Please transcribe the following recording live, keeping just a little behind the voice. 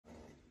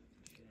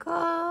Good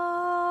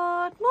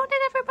morning,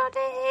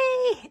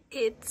 everybody.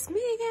 It's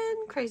me again,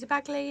 Crazy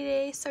Bag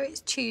Lady. So it's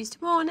Tuesday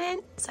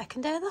morning,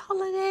 second day of the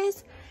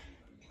holidays.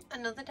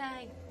 Another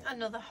day,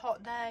 another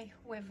hot day.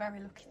 We're very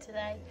lucky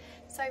today.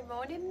 So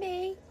morning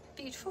me,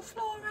 beautiful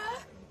Flora,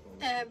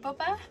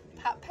 Bubba,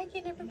 Pat, Peggy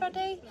and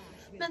everybody.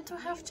 Mental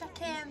health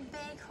check-in,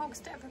 big hugs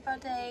to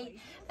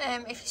everybody.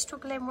 If you're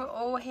struggling, we're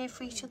all here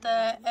for each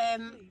other.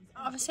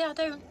 Obviously I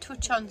don't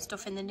touch on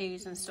stuff in the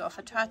news and stuff.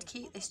 I try to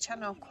keep this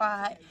channel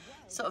quite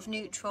sort of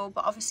neutral,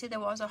 but obviously there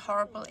was a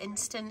horrible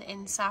incident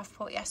in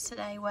Southport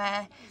yesterday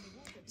where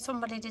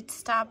somebody did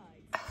stab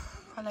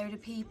a load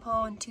of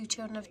people and 2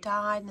 children have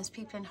died and there's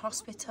people in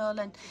hospital,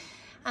 and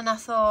I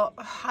thought,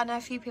 I know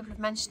a few people have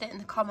mentioned it in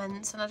the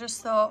comments, and I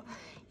just thought,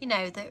 you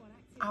know, that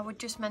I would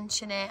just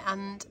mention it,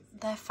 and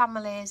their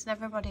families and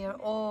everybody are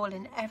all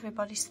in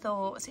everybody's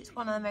thoughts. It's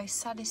one of the most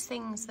saddest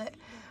things that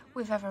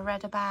we've ever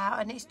read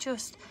about, and it's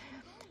just,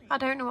 I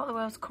don't know what the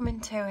world's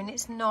coming to, and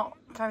it's not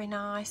very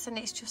nice, and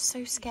it's just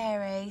so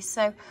scary.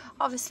 So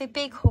obviously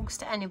big hugs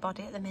to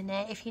anybody at the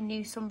minute, if you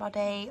knew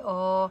somebody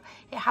or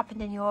it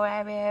happened in your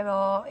area,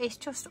 or it's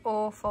just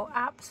awful,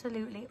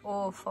 absolutely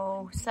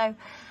awful. So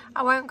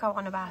I won't go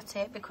on about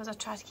it because I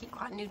try to keep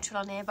quite neutral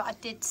on here, but I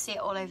did see it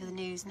all over the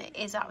news and it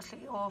is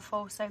absolutely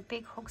awful. So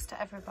big hugs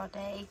to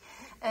everybody.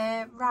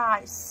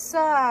 Right,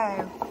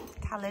 so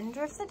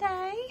calendar of the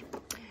day.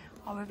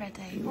 Are we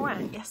ready?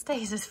 Oh,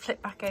 yesterday's just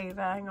flipped back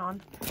over, hang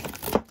on.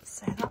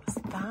 So that's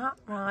that.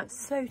 Right,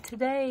 so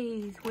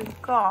today's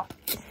we've got,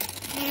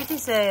 you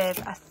deserve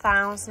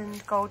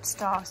 1,000 gold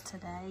stars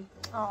today.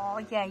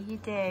 Oh yeah, you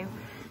do.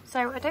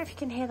 So I don't know if you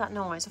can hear that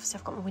noise. Obviously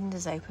I've got my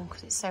windows open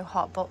because it's so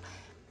hot, but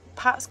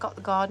Pat's got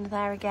the gardener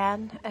there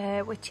again,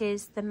 which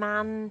is the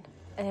man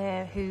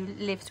who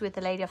lives with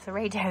the lady off the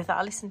radio that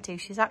I listen to.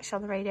 She's actually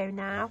on the radio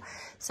now.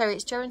 So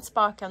it's Joe and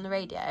Sparky on the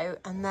radio,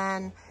 and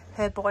then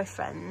her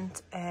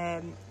boyfriend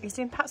is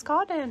doing Pat's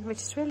garden, which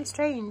is really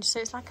strange. So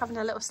it's like having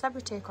a little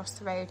celebrity across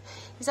the road.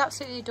 He's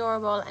absolutely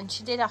adorable, and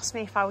she did ask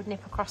me if I would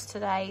nip across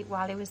today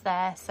while he was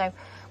there, so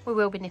we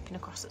will be nipping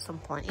across at some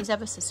point. He's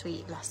ever so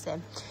sweet, bless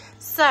him.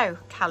 So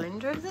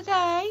calendar of the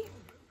day,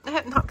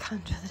 not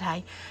calendar of the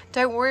day,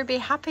 don't worry, be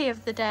happy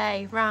of the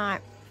day. Right,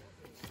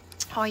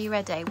 are you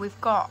ready? We've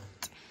got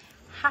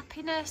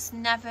happiness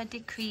never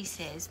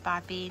decreases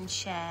by being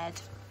shared.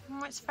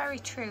 It's very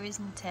true,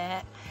 isn't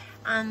it?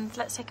 And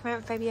let's take a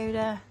moment for Baby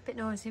Yoda. Bit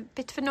noisy,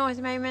 bit of a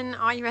noisy moment.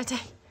 Are you ready?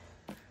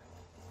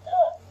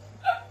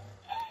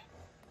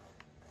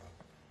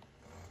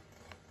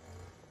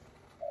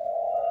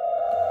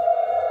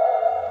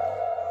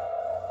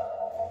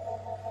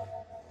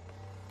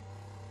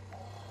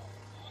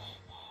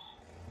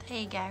 There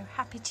you go.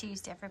 Happy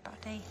Tuesday,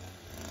 everybody.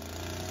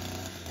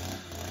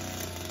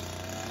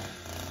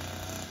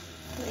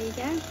 There you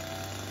go.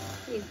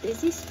 He's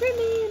busy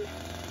swimming.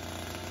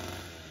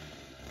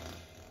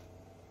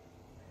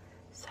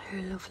 So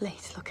lovely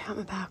to look out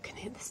my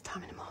balcony at this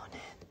time in the morning.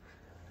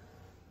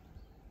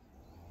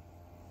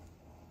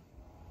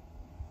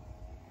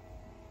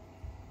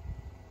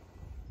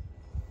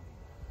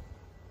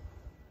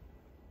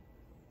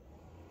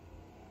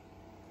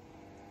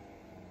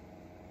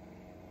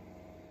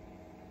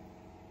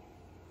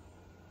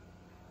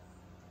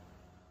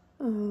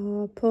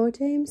 Oh, poor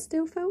James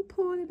still felt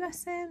poorly,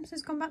 bless him. So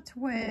he's gone back to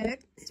work.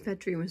 His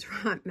bedroom was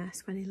a right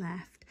mess when he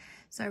left.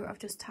 So I've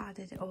just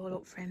tidied it all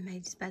up for him,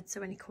 made his bed, so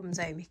when he comes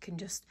home he can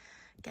just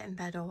get in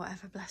bed or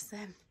whatever, bless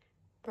him.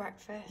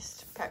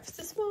 Breakfast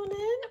this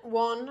morning,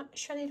 1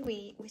 shredded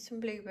wheat with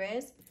some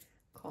blueberries,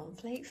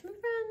 cornflakes from a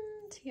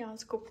friend. Yeah,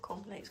 there's a couple of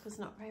cornflakes because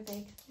they're not very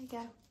big. There you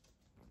go.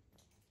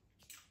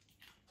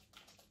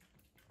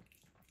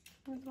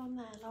 There's one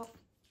there, look.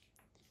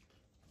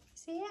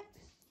 See it?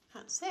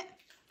 That's it.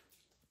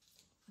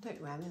 I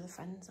don't know where my other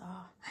friends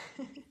are.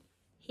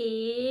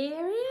 Here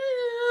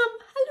I am.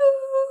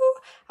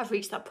 Hello. I've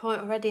reached that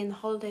point already in the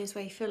holidays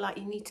where you feel like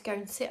you need to go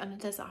and sit on a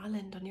desert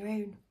island on your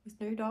own with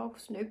no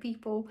dogs, no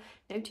people,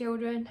 no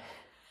children.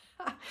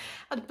 I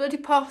had a bloody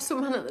parcel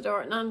man at the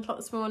door at 9 o'clock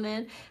this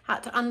morning.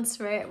 Had to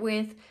answer it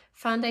with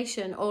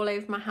foundation all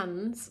over my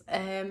hands,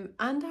 and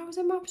I was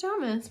in my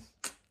pyjamas.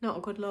 Not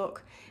a good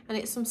look. And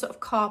it's some sort of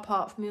car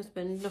part for my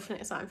husband, nothing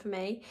exciting for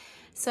me.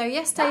 So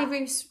yesterday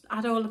Ruth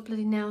had all the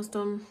bloody nails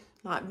done,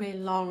 like really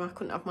long. I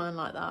couldn't have mine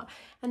like that.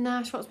 And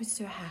now she wants me to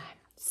do her hair.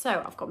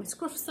 So I've got my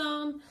scruffs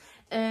on,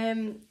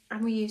 and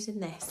we're using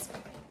this.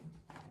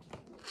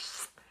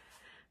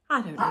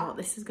 I don't know what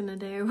this is gonna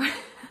do.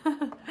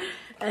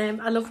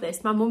 I love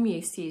this. My mum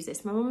used to use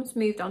this. My mum's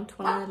moved on to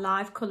one of the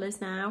live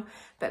colours now,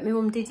 but my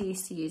mum did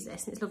used to use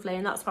this, and it's lovely,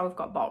 and that's why we've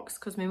got a box,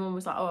 because my mum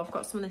was like, oh, I've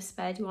got some of this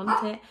spare, do you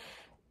want it?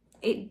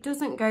 It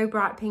doesn't go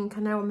bright pink.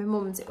 I know on my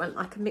mum's it went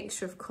like a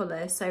mixture of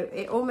colour, so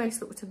it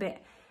almost looked a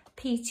bit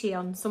peachy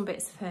on some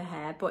bits of her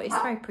hair, but it's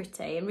very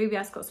pretty. And Ruby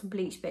has got some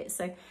bleach bits,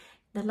 so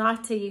the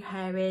lighter your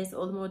hair is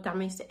or the more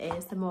damaged it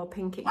is, the more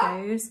pink it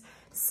goes.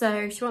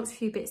 So she wants a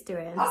few bits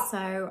doing,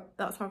 so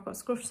that's why I've got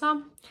scruffs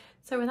on.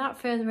 So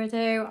without further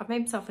ado, I've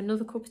made myself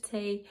another cup of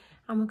tea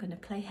and we're going to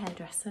play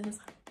hairdressers.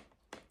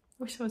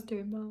 Wish I was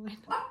doing mine.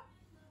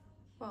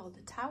 Well,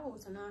 the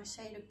towel's a nice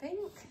shade of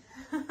pink.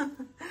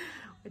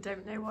 We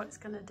don't know what it's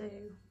going to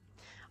do.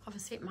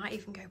 Obviously, it might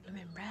even go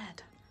blooming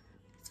red.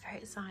 It's very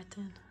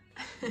exciting.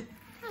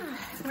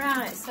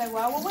 Right, so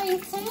while we're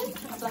waiting,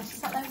 I've left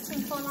set everything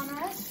full on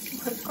red.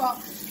 We've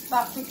got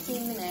about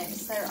 15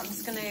 minutes, so I'm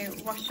just going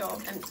to wash up,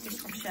 empty the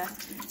dishwasher,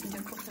 and do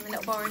a couple of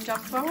little boring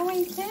jobs while we're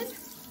waiting.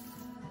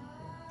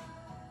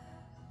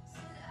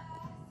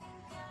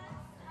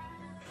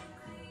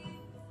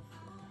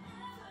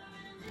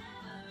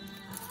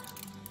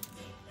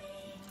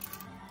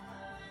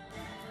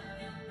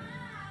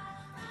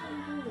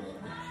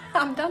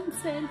 I'm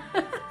dancing.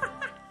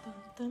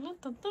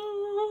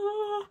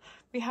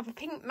 We have a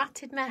pink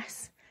matted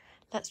mess.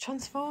 Let's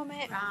transform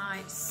it.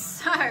 Right,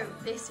 so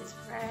this is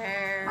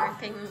very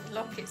pink.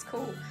 Look, it's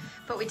cool.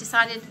 But we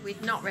decided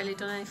we'd not really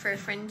done any for a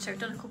fringe, so we've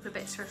done a couple of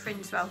bits for a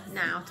fringe as well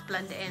now to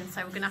blend it in.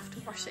 So we're gonna have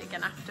to wash it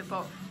again after.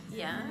 But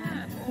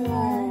yeah,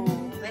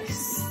 oh,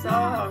 this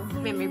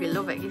song made me really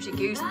love it. It gives you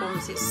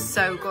goosebumps. It's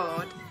so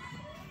good.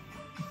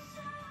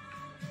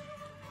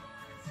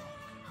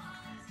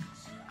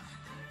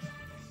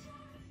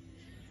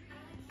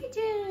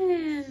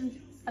 Pigeons!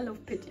 I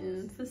love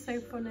pigeons. They're so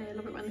funny. I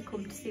love it when they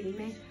come to see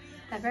me.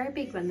 They're very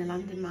big when they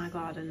land in my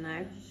garden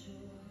though.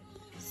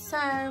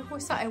 So we're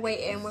sat here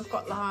waiting. We've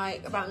got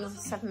like about another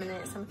 7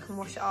 minutes and we can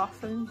wash it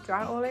off and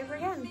dry it all over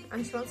again.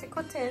 And she wants it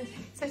cutting.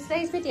 So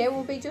today's video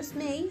will be just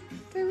me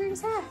doing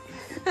Ruby's hair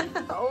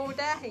all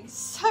day.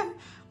 So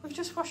we've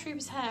just washed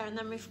Ruby's hair and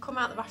then we've come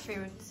out the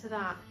bathroom to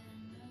that.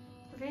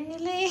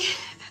 Really?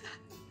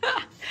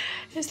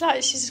 It's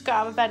like she's just got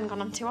out of bed and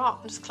gone, I'm too hot,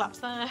 and just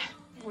collapsed there.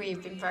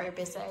 We've been very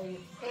busy.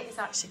 It is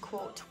actually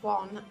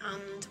 1:45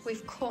 and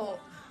we've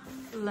cut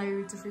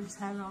loads of Ruby's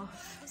hair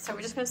off. So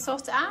we're just going to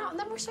sort it out and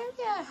then we'll show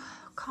you. I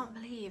can't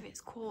believe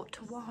it's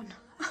 1:45.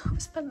 I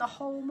spent the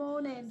whole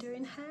morning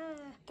doing hair.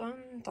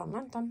 Dun, dun,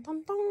 dun, dun,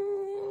 dun,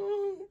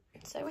 dun.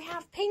 So we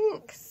have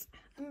pinks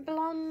and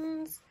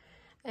blondes.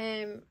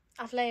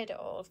 I've layered it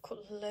all. I've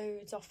cut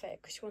loads off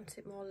it because she wants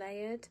it more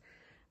layered.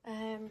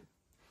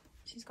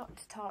 She's got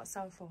to tie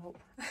herself up.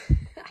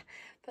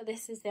 But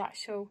this is the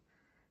actual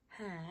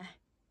hair.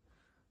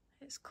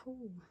 It's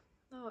cool.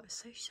 Oh, it's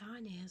so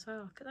shiny as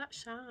well. Look at that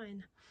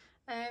shine.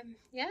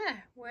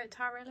 Yeah, worked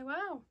out really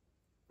well.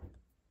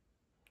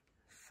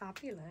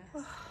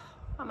 Fabulous.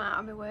 I'm out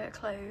of my work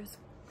clothes.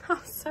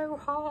 Oh, so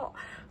hot.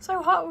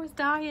 So hot, I was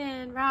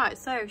dying. Right,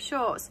 so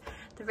shorts.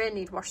 They really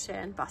need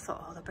washing, but I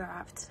thought, oh, they'll be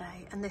alright for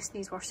today. And this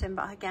needs washing,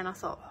 but again, I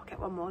thought, oh, I'll get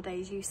one more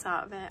day's use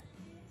out of it.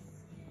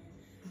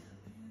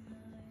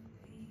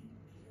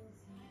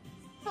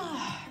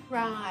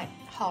 Right,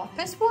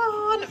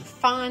 #1,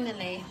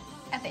 finally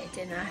a bit of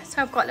dinner.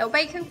 So I've got a little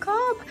bacon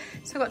cob.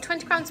 So I've got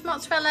 20 grams of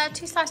mozzarella,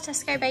 2 sliced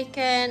Tesco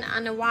bacon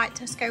and a white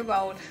Tesco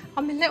roll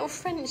on my little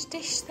French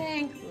dish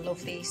thing.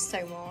 Love these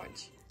so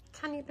much.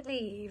 Can you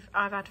believe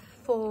I've had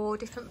 4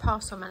 different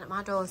parcel men at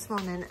my door this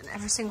morning and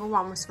every single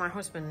one was for my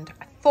husband.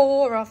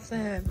 4 of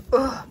them.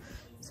 Ugh,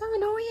 so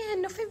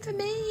annoying, nothing for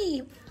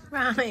me.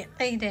 Right,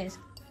 ladies.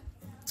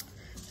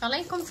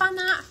 Charlie, come find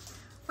that.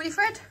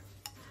 Winifred.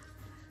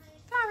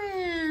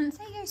 Clarence,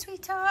 there you go,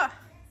 sweetheart.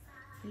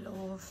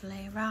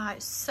 Lovely.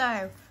 Right,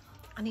 so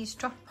I need to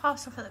drop a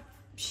parcel for the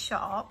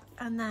shop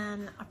and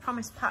then I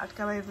promised Pat I'd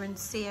go over and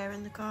see her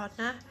in the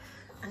gardener,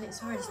 and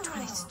it's already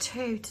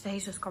 20:52.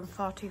 Today's just gone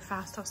far too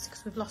fast, obviously,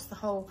 because we've lost the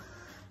whole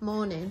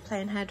morning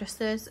playing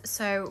hairdressers,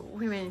 so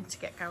we really need to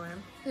get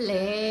going.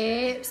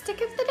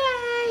 Lipstick of the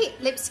day.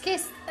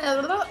 Lipstick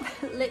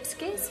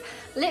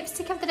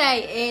of the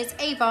day is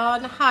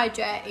Avon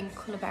Hydra in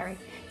Colour Berry.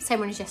 Same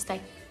one as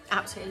yesterday.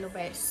 Absolutely love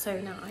it. It's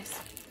so nice.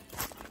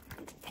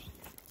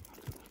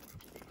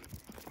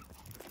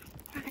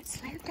 Right,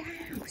 slow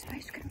down. We're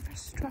supposed to go for a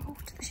stroll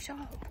to the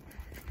shop.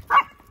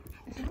 I'm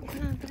not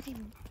gonna bloody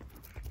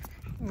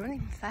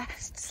running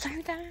fast.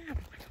 Slow down.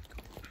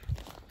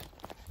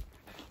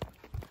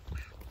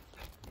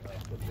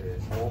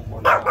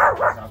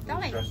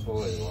 Dolly.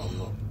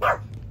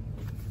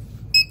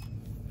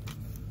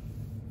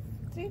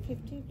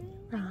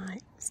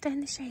 Right, stay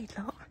in the shade,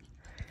 look.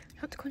 You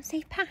want to go and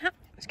see Pat?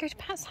 Let's go to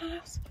Pat's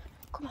house.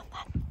 Come on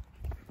then.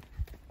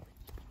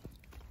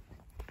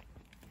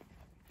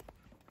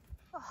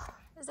 Oh,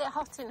 is it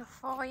hot enough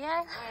for you?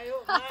 Hey,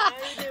 up, mate, how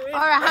you doing?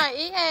 All right,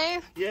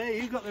 you? Yeah,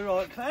 you got the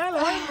right clothes,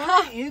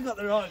 mate. You got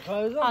the right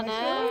clothes on. I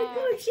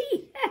know.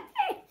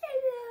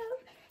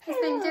 He's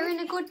been doing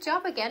a good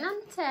job again,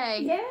 hasn't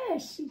he?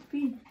 Yes, he's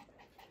been.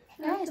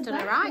 Yeah, he's done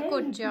a right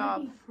good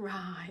job.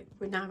 Right,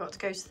 we've now got to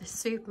go to the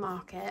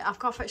supermarket. I've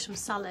got to fetch some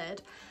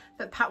salad,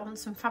 but Pat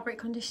wants some fabric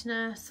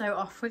conditioner, so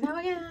off we go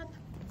again.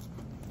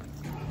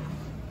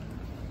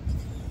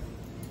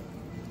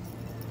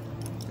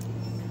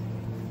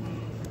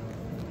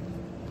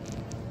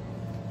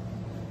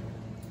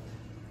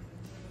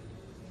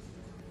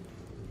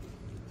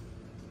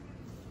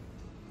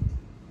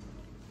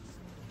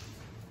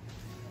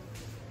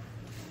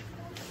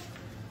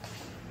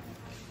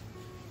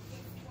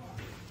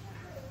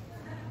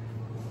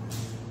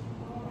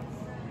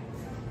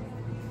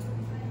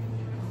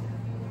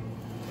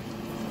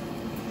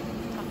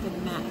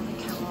 been met in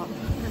the co-op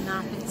and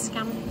I've been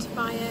scammed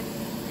by a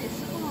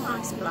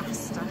ice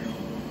blaster.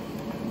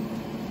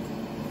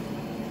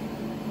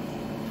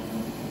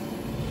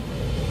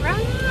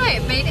 Right,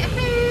 I've made it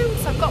home.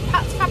 So I've got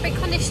Pat's fabric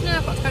conditioner.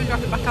 I've got to go and drop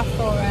it back off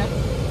for her.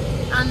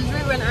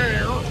 Andrew went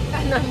out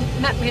and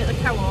then met me at the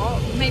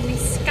co-op, made me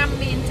scam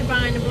me into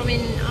buying a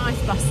blooming ice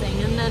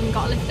blasting, and then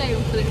got a lift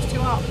home because it was too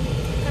hot.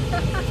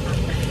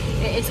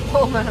 It is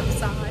warm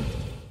outside.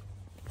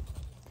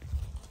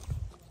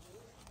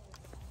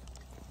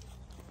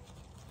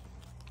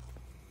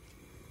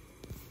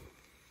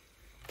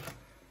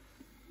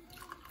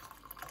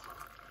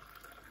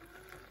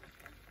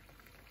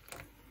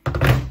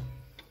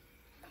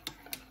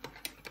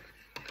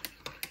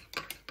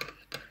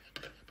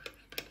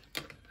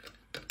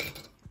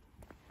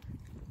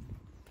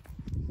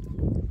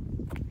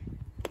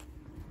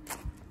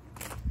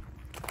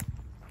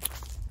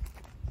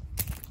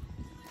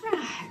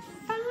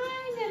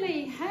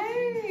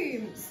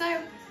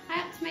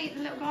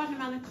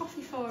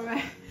 Coffee for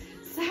her,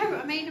 so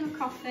I made him a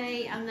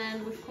coffee and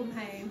then we've come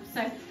home.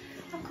 So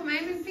I've come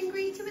home and been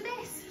greeted with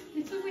this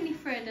little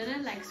Winifred and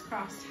her legs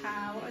crossed.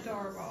 How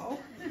adorable.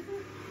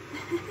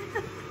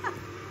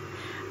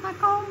 I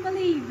can't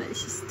believe that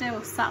she's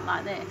still sat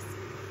like this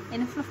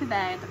in a fluffy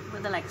bed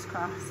with her legs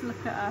crossed.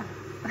 Look at her.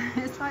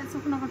 It's like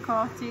something of a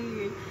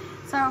cartoon.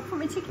 So I've put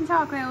my chicken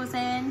char grills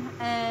in.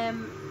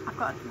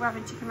 We're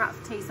having chicken wraps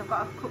for tea, so I've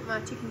got to cook my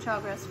chicken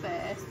char grills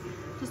first.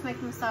 Just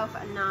making myself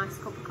a nice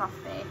cup of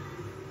coffee.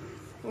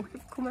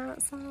 We've come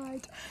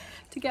outside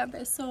to get a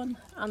bit of sun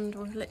and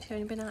we've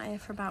literally only been out here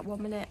for about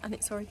 1 minute and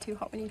it's already too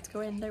hot. We need to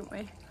go in, don't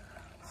we?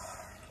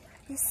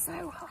 It's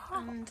so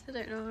hot. And I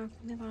don't know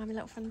why my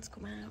little friend's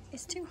come out.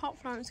 It's too hot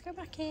for us to go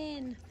back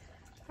in.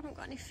 I haven't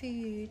got any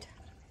food.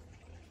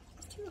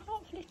 It's too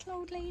hot for little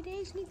old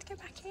ladies. You need to go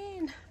back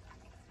in. Look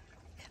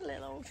at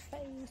little old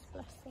face,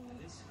 bless her.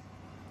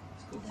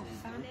 The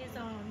fan is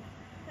on.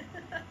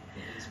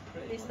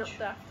 It's not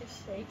daft,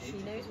 is she? She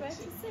knows where to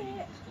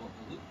sit.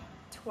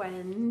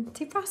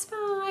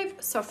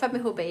 5:20. So I fed my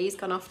hubby, he's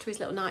gone off to his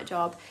little night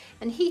job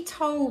and he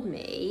told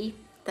me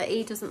that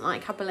he doesn't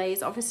like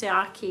cabriolets. Obviously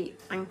I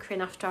keep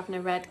hankering after having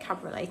a red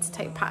cabriolet to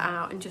take Pat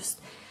out and just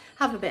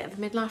have a bit of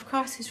a midlife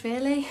crisis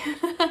really.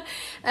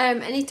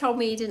 And he told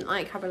me he didn't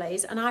like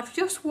cabriolets and I've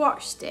just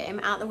watched him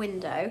out the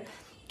window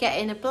get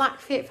in a black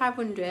Fiat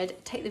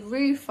 500, take the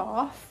roof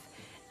off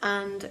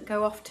and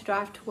go off to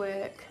drive to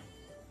work.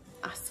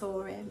 I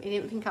saw him. He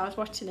didn't think I was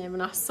watching him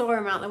and I saw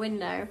him out the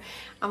window,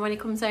 and when he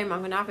comes home I'm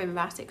going to have him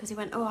about it because he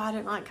went, oh, I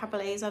don't like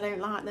cabriolets, I don't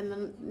like them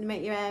and they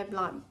make your hair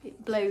like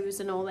it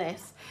blows and all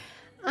this.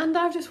 And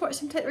I've just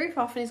watched him take the roof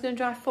off and he's going to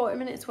drive 40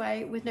 minutes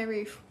away with no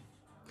roof.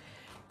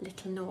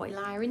 Little naughty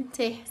liar, isn't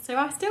he? So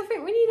I still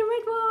think we need a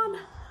red one.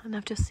 And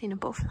I've just seen a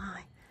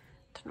butterfly.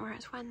 Don't know where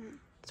it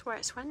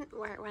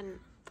went.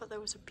 But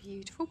there was a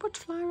beautiful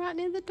butterfly right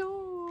near the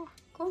door.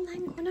 Go on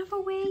then, go and have a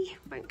wee.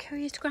 Won't kill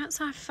you to go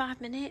outside for 5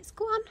 minutes.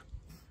 Go on.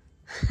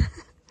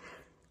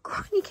 Go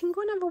on, you can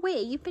go and have a wee.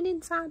 You've been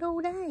inside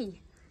all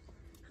day.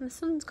 And the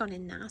sun's gone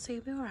in now, so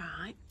you'll be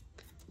alright.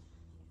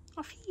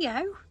 Off you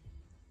go.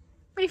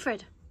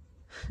 Winifred.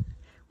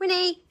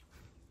 Winnie.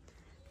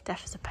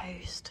 Deaf as a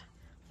post.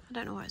 I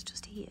don't know what it's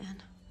just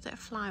eaten. Is it a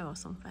fly or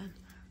something?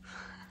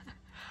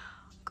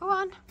 Go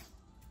on.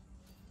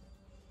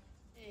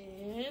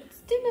 It's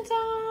dinner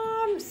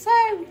time.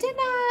 So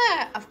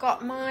dinner. I've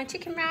got my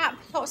chicken wrap,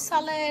 little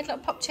salad, little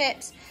pop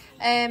chips,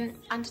 and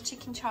a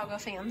chicken chargo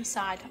thing on the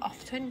side.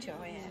 Off to enjoy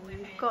it.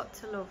 We've got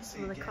to love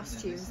some of the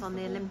costumes on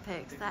the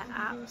Olympics. They're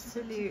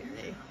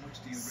absolutely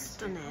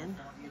stunning.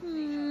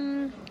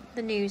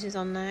 The news is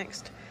on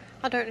next.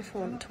 I don't know if I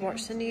want to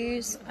watch the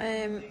news.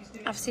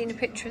 I've seen a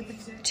picture of the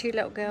 2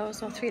 little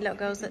girls or 3 little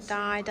girls that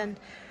died, and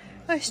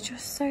oh, it's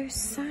just so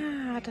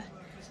sad.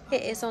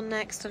 It is on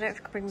next. I don't know if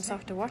I can bring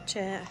myself to watch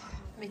it.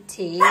 My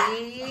tea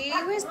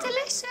was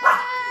delicious.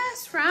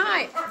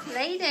 Right,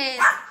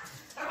 ladies,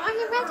 are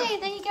you ready?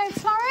 There you go,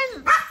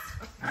 Florence.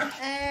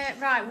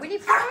 Right, Winnie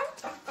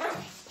Florence.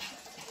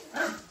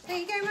 There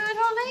you go, my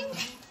darling.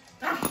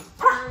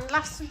 And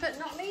last but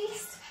not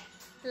least,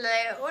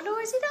 little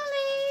noisy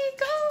dolly.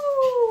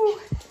 Go.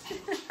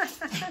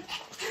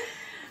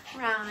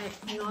 Right,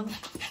 hang on.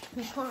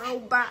 Put her all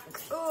back.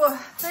 Oh,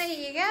 there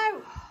you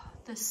go.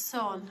 The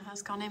sun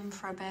has gone in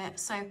for a bit,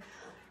 so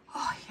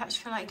oh, you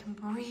actually feel like you can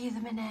breathe a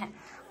minute.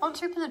 I want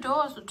to open the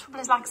doors, but the trouble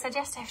is, like I said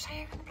yesterday, if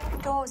I open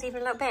the doors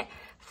even a little bit,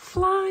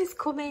 flies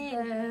come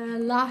in. The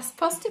last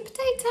positive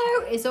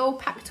potato is all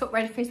packed up,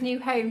 ready for his new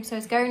home, so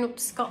he's going up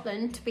to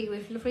Scotland to be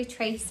with lovely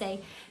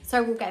Tracy.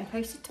 So we'll get him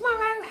posted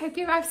tomorrow. Hope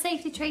you arrive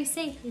safely,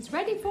 Tracy. He's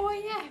ready for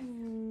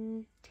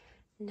you.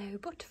 No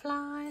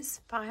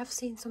butterflies, but I have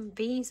seen some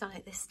bees on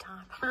it this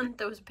time. And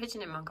there was a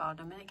pigeon in my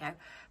garden a minute ago.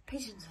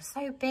 Pigeons are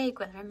so big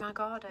when they're in my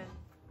garden.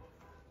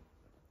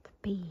 The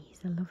bees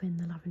are loving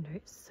the lavender.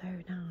 It's so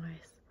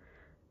nice.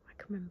 I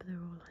can remember they were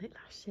all on it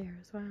last year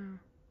as well.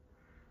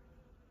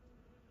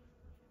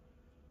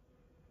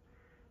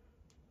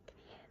 Can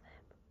you hear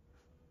them?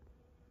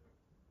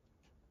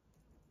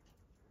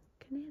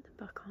 Can can hear them,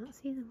 but I can't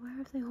see them. Where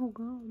have they all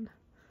gone?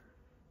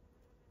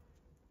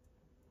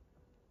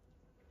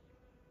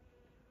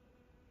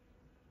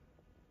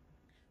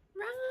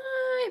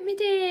 Right, my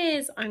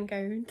dears, I'm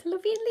going to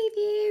love you and leave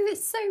you.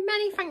 So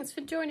many thanks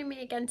for joining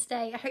me again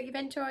today. I hope you've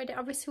enjoyed it.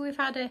 Obviously, we've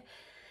had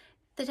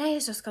the day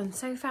has just gone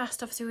so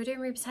fast. Obviously, we were doing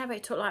Ruby's hair, but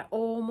it took like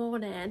all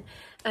morning.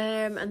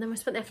 And then we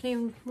spent the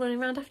afternoon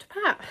running around after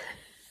Pat.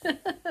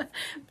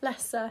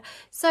 Bless her.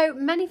 So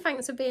many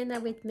thanks for being there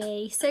with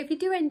me. So if you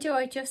do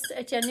enjoy just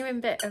a genuine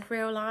bit of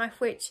real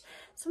life, which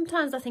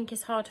sometimes I think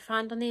is hard to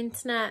find on the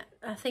internet,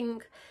 I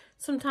think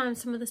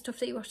sometimes some of the stuff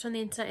that you watch on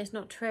the internet is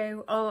not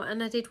true. Oh,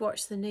 and I did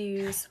watch the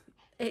news.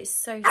 It's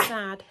so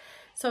sad.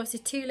 So obviously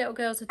 2 little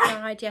girls have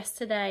died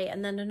yesterday,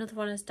 and then another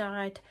one has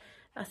died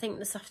I think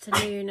this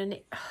afternoon, and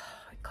it,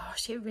 oh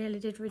gosh, it really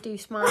did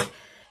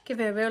give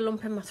me a real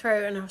lump in my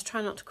throat, and I was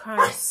trying not to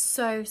cry. It's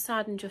so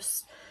sad and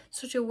just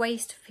such a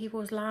waste of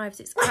people's lives.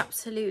 It's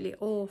absolutely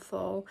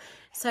awful.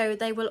 So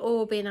they will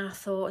all be in our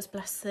thoughts,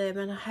 bless them,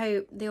 and I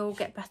hope they all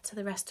get better,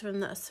 the rest of them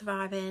that are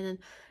surviving, and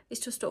it's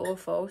just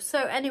awful. So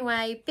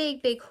anyway,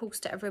 big hugs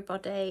to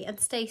everybody, and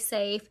stay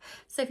safe.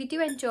 So if you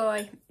do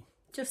enjoy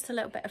just a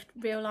little bit of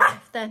real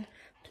life, then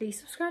please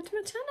subscribe to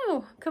my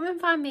channel. Come and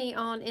find me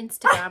on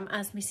Instagram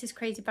as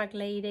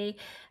mrscrazybaglady.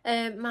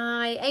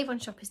 My Avon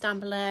shop is down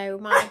below.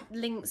 My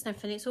links and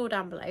everything, it's all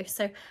down below.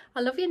 So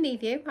I love you and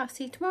leave you. I'll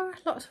see you tomorrow.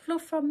 Lots of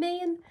love from me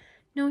and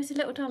noisy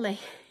little Dolly.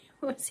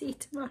 We'll see you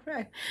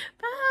tomorrow.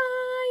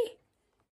 Bye.